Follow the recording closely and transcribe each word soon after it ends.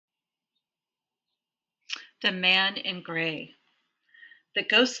The Man in Gray. The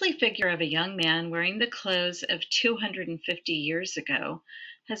ghostly figure of a young man wearing the clothes of 250 years ago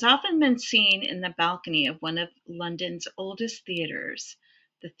has often been seen in the balcony of one of London's oldest theatres,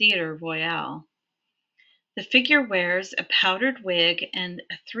 the Theatre Royal. The figure wears a powdered wig and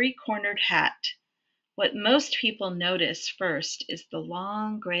a three-cornered hat. What most people notice first is the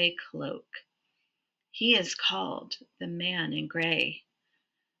long gray cloak. He is called the Man in Gray.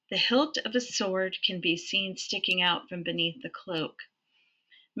 The hilt of a sword can be seen sticking out from beneath the cloak.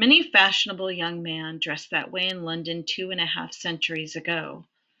 Many fashionable young men dressed that way in London 2.5 centuries ago.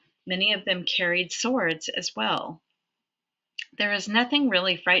 Many of them carried swords as well. There is nothing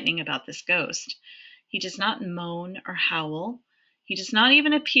really frightening about this ghost. He does not moan or howl. He does not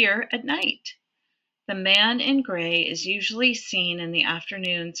even appear at night. The Man in Gray is usually seen in the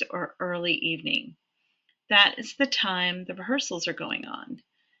afternoons or early evening. That is the time the rehearsals are going on.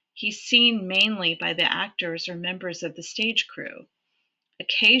 He's seen mainly by the actors or members of the stage crew.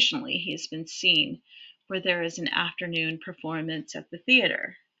 Occasionally, he has been seen where there is an afternoon performance at the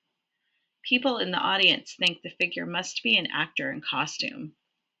theater. People in the audience think the figure must be an actor in costume.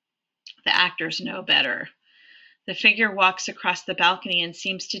 The actors know better. The figure walks across the balcony and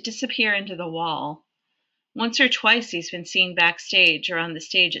seems to disappear into the wall. Once or twice he's been seen backstage or on the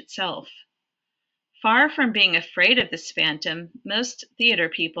stage itself. Far from being afraid of this phantom, most theater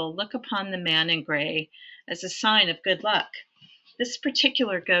people look upon the Man in Gray as a sign of good luck. This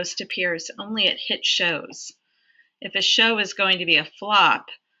particular ghost appears only at hit shows. If a show is going to be a flop,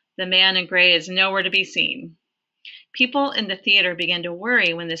 the Man in Gray is nowhere to be seen. People in the theater begin to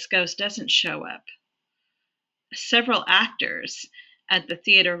worry when this ghost doesn't show up. Several actors at the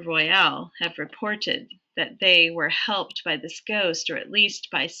Theatre Royal have reported that they were helped by this ghost, or at least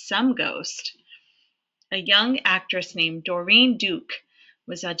by some ghost. A young actress named Doreen Duke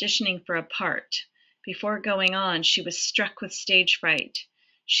was auditioning for a part. Before going on, she was struck with stage fright.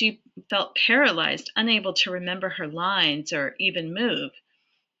 She felt paralyzed, unable to remember her lines or even move.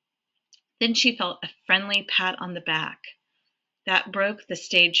 Then she felt a friendly pat on the back. That broke the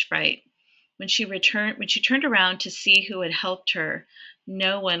stage fright. When she turned around to see who had helped her,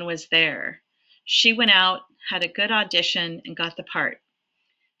 no one was there. She went out, had a good audition, and got the part.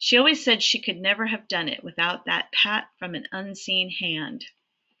 She always said she could never have done it without that pat from an unseen hand.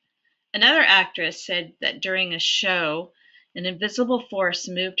 Another actress said that during a show, an invisible force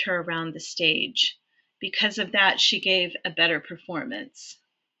moved her around the stage. Because of that, she gave a better performance.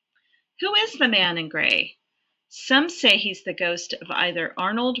 Who is the Man in Gray? Some say he's the ghost of either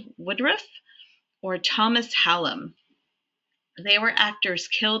Arnold Woodruff or Thomas Hallam. They were actors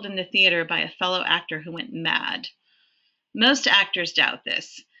killed in the theater by a fellow actor who went mad. Most actors doubt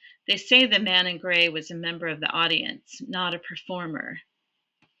this. They say the Man in Gray was a member of the audience, not a performer.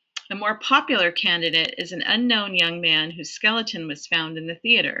 A more popular candidate is an unknown young man whose skeleton was found in the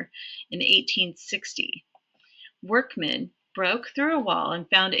theater in 1860. Workmen broke through a wall and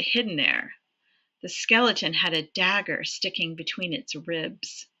found it hidden there. The skeleton had a dagger sticking between its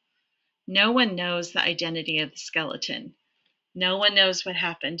ribs. No one knows the identity of the skeleton. No one knows what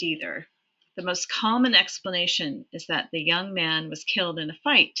happened either. The most common explanation is that the young man was killed in a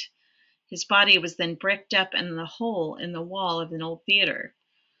fight. His body was then bricked up in the hole in the wall of an old theater.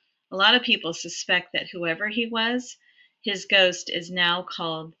 A lot of people suspect that whoever he was, his ghost is now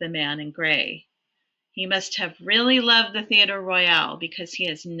called the Man in Gray. He must have really loved the Theatre Royal because he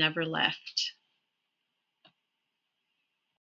has never left.